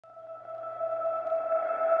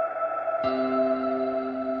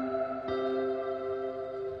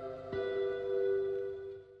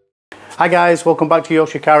Hi guys, welcome back to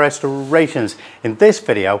Yorkshire Car Restorations. In this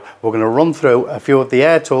video we're going to run through a few of the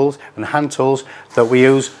air tools and hand tools that we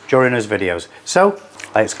use during his videos. So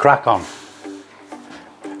let's crack on.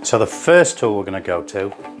 So the first tool we're going to go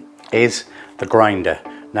to is the grinder.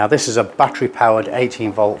 Now this is a battery powered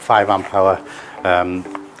 18 volt 5 amp hour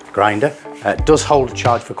grinder. It does hold a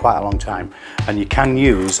charge for quite a long time, and you can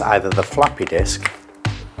use either the flappy disc,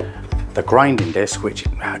 the grinding disc, which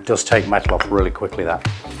does take metal off really quickly, that,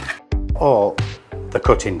 or the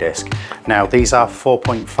cutting disc. Now these are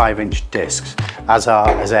 4.5 inch discs, as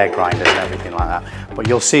air grinders and everything like that, but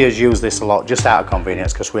you'll see us use this a lot just out of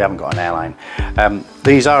convenience because we haven't got an airline.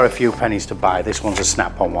 These are a few pennies to buy. This one's a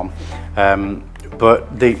snap-on one,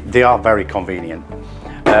 but they are very convenient.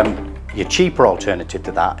 Your cheaper alternative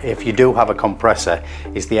to that, if you do have a compressor,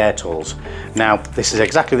 is the air tools. Now this is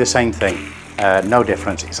exactly the same thing, no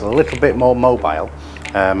difference. It's a little bit more mobile,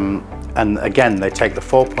 and again they take the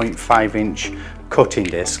 4.5 inch cutting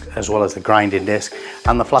disc as well as the grinding disc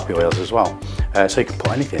and the flappy wheels as well, so you can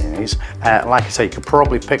put anything in these. Like I say, you could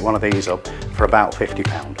probably pick one of these up for about £50.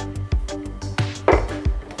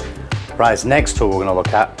 Right, this next tool we're going to look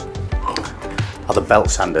at are the belt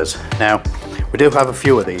sanders. Now we do have a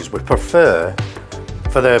few of these. We prefer,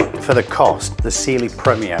 for the cost, the Sealy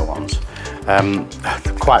Premier ones.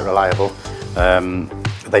 They're quite reliable.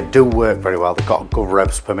 They do work very well. They've got good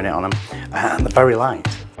revs per minute on them, and they're very light.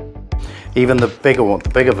 Even the bigger one, the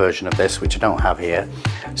bigger version of this, which I don't have here,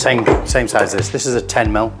 same size as this. This is a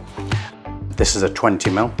 10mm. This is a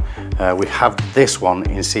 20mm. We have this one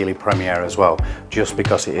in Sealy Premier as well, just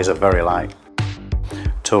because it is a very light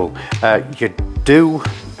tool. You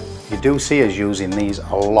do see us using these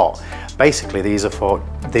a lot. Basically, these are for,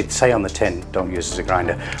 they say on the tin, don't use as a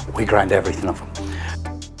grinder. We grind everything off them.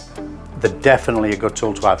 They're definitely a good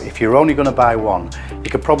tool to have. If you're only going to buy one,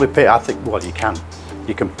 you could probably pick, I think, well, you can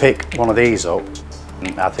pick one of these up,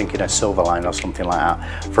 I think in a silver line or something like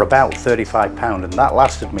that, for about £35, and that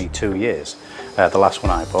lasted me 2 years, the last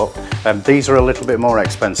one I bought. These are a little bit more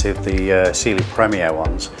expensive, the Sealy Premier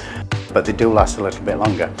ones, but they do last a little bit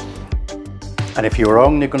longer. And if you were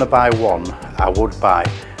only going to buy one, I would buy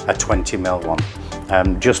a 20mm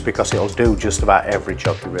one, just because it'll do just about every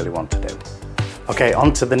job you really want to do. Okay,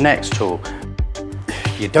 on to the next tool.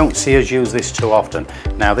 You don't see us use this too often.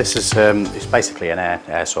 Now this is it's basically an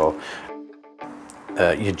air saw.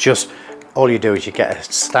 All you do is you get a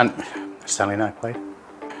Stanley knife blade,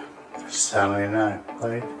 saw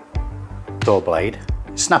blade,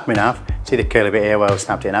 snap them in half. See the curly bit here where I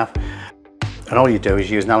snapped it in half? And all you do is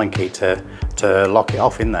use an Allen key to lock it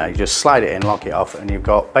off in there. You just slide it in, lock it off, and you've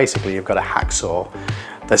got a hacksaw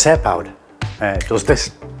that's air powered. It does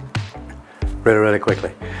this really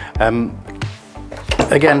quickly.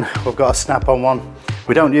 Again, we've got a snap-on one.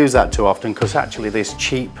 We don't use that too often because actually this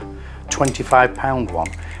cheap £25 one,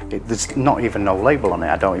 there's not even no label on it.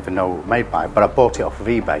 I don't even know what made by, but I bought it off of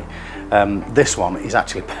eBay. This one is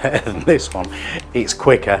actually better than this one. It's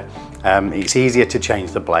quicker, it's easier to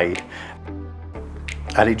change the blade,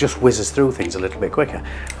 and it just whizzes through things a little bit quicker.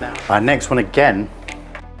 Now, our next one again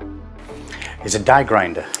is a die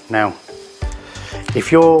grinder. Now,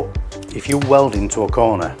 if you weld into a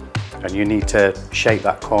corner and you need to shape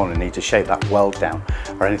that corner, need to shape that weld down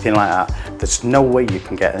or anything like that, there's no way you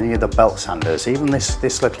can get any of the belt sanders, even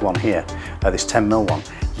this little one here, this 10mm one,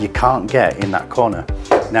 you can't get in that corner.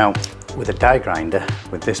 Now, with a die grinder,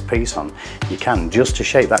 with this piece on, you can, just to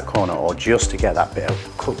shape that corner or just to get that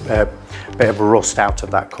bit of rust out of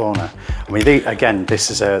that corner. I mean, again, this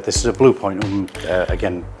is a Blue Point,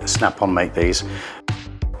 again, Snap-on make these.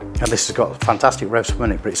 And this has got fantastic revs per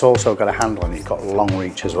minute, but it's also got a handle and it's got long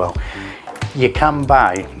reach as well. You can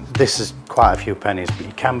buy, this is quite a few pennies, but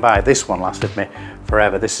you can buy, this one lasted me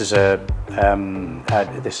forever. This is a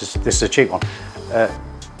this is a cheap one.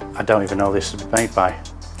 I don't even know this is made by.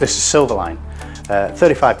 This is Silverline,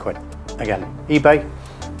 35 quid. Again, eBay.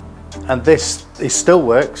 And it still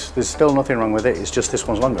works. There's still nothing wrong with it. It's just this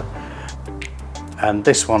one's longer. And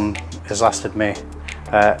this one has lasted me,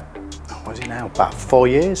 what is it now, about 4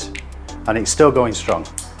 years, and it's still going strong.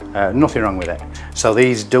 Nothing wrong with it. So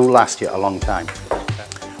these do last you a long time.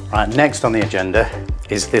 Right, next on the agenda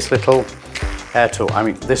is this little air tool. I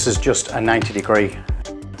mean, this is just a 90-degree.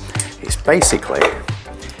 It's basically,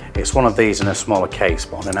 it's one of these in a smaller case,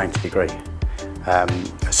 but on a 90-degree.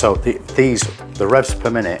 So the revs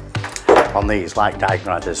per minute on these, like die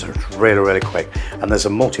grinders, are really quick, and there's a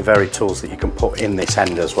multi-varied tools that you can put in this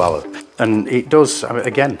end as well. And it does, I mean,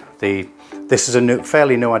 again, this is a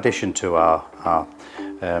fairly new addition to our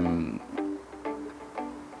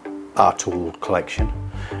tool collection.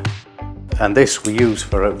 and this we use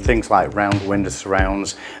for things like round window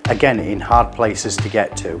surrounds, again in hard places to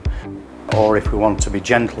get to, or if we want to be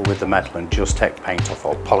gentle with the metal and just take paint off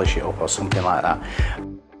or polish it up or something like that.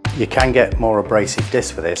 You can get more abrasive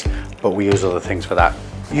discs for this, but we use other things for that.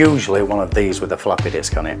 Usually one of these with a flappy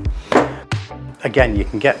disc on it. Again, you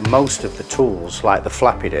can get most of the tools like the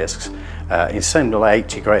flappy discs in single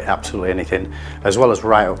 80 grade, absolutely anything, as well as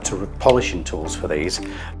right up to polishing tools for these.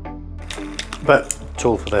 But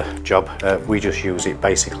tool for the job, we just use it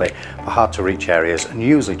basically for hard to reach areas, and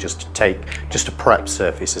usually just to prep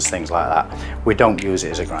surfaces, things like that. We don't use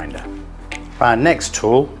it as a grinder. Our next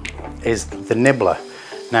tool is the nibbler.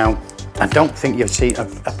 Now, I don't think you've seen,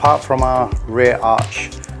 apart from our rear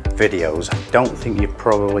arch videos, I don't think you've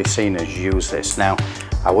probably seen us use this. Now,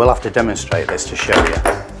 I will have to demonstrate this to show you.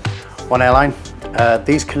 One airline,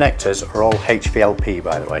 these connectors are all HVLP,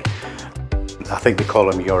 by the way. I think they call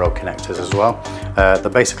them Euro connectors as well. They're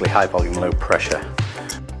basically high volume, low pressure.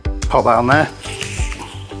 Pop that on there.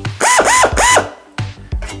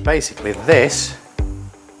 Basically this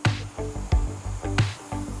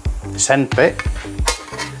end bit,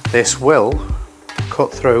 this will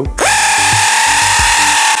cut through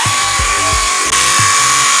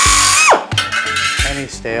any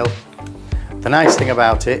steel. The nice thing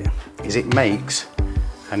about it is it makes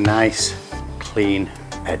a nice clean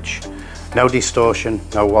edge. No distortion,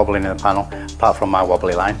 no wobbling in the panel, apart from my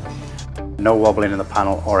wobbly line. No wobbling in the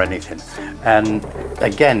panel or anything. And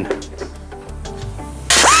again,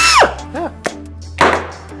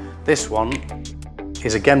 this one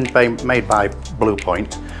is again made by Blue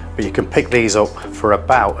Point, but you can pick these up for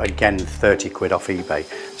about, again, 30 quid off eBay.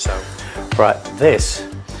 So, right, this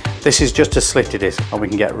is just a slitted disc, and we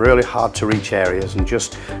can get really hard to reach areas and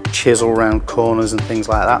just chisel around corners and things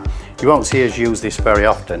like that. You won't see us use this very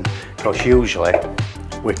often, because usually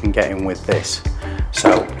we can get in with this.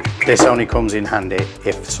 So this only comes in handy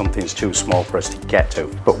if something's too small for us to get to.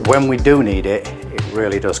 But when we do need it, it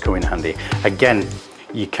really does come in handy. Again,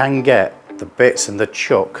 you can get the bits and the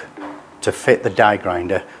chuck to fit the die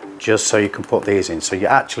grinder, just so you can put these in. So you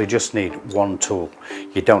actually just need one tool.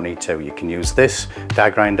 You don't need two. You can use this die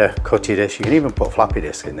grinder, cutty disc. You can even put flappy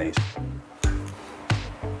disc in these.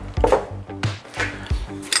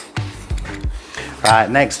 Right,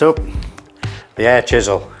 next up, the air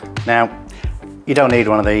chisel. Now, you don't need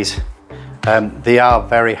one of these. They are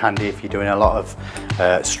very handy if you're doing a lot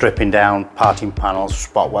of stripping down, parting panels,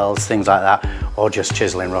 spot welds, things like that, or just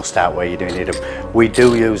chiseling rust out where you do need them. We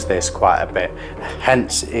do use this quite a bit.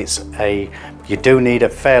 Hence, you do need a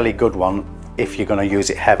fairly good one if you're going to use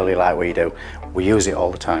it heavily like we do. We use it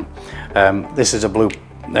all the time. This is a Blue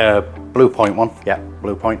Point one. Yeah,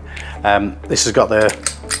 Blue Point. This has got the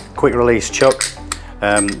quick release chuck.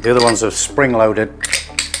 The other ones are spring-loaded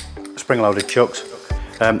chucks,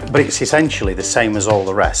 but it's essentially the same as all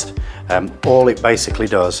the rest. All it basically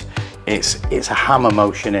does, it's a hammer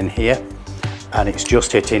motion in here, and it's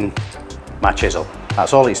just hitting my chisel.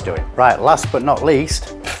 That's all it's doing. Right, last but not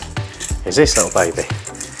least is this little baby.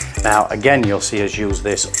 Now again, you'll see us use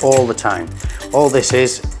this all the time. All this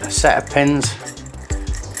is a set of pins,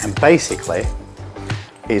 and basically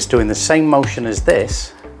it's doing the same motion as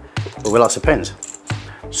this, but with lots of pins.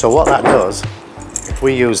 So what that does, if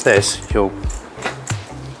we use this, you'll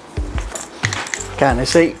kind of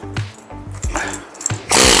see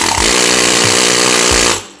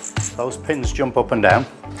those pins jump up and down,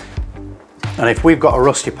 and if we've got a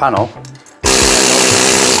rusty panel,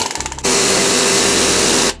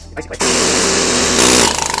 basically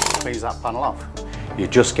cleans that panel off. You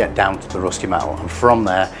just get down to the rusty metal, and from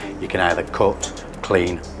there you can either cut,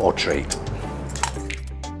 clean or treat.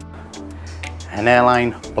 An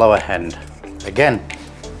airline blower end. Again,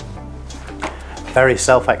 very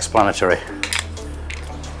self-explanatory.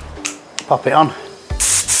 Pop it on.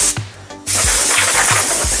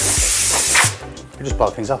 You just blow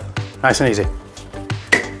things off. Nice and easy.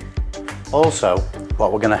 Also,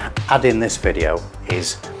 what we're going to add in this video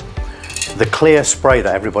is the clear spray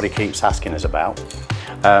that everybody keeps asking us about.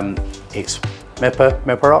 It's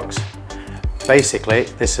Miperox. Basically,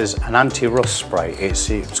 this is an anti-rust spray.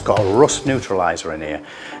 It's got a rust neutralizer in here.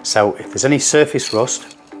 So if there's any surface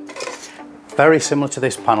rust, very similar to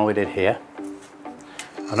this panel we did here,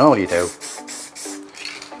 and all you do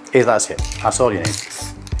is that's it. That's all you need.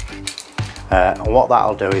 And what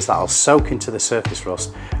that'll do is that'll soak into the surface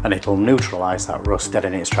rust, and it'll neutralize that rust dead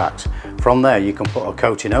in its tracks. From there, you can put a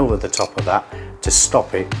coating over the top of that to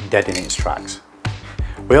stop it dead in its tracks.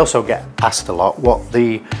 We also get asked a lot what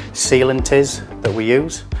the sealant is that we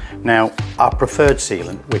use. Now, our preferred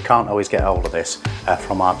sealant, we can't always get hold of this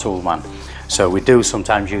from our tool man. So we do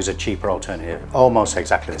sometimes use a cheaper alternative, almost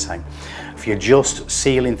exactly the same. If you're just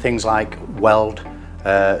sealing things like weld,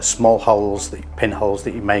 small holes, pinholes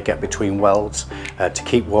that you may get between welds to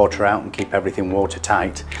keep water out and keep everything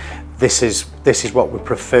watertight, this is what we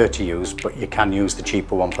prefer to use, but you can use the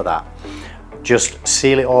cheaper one for that. Just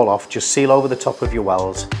seal it all off, just seal over the top of your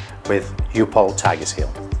welds with U-POL Tiger Seal.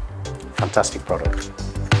 Fantastic product.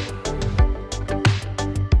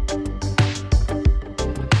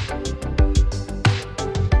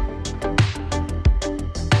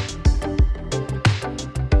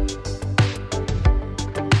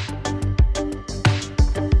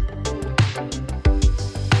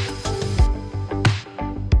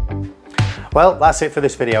 Well, that's it for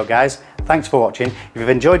this video, guys. Thanks for watching. If you've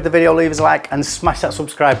enjoyed the video, leave us a like and smash that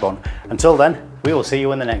subscribe button. Until then, we will see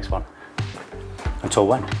you in the next one. Until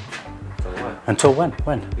when? Until when?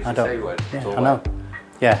 When? I don't. Say when? Yeah, I know.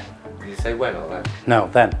 Yeah. Did you say when or then? No,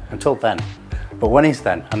 then. Until then. But when is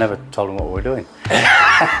then? I never told them what we were doing.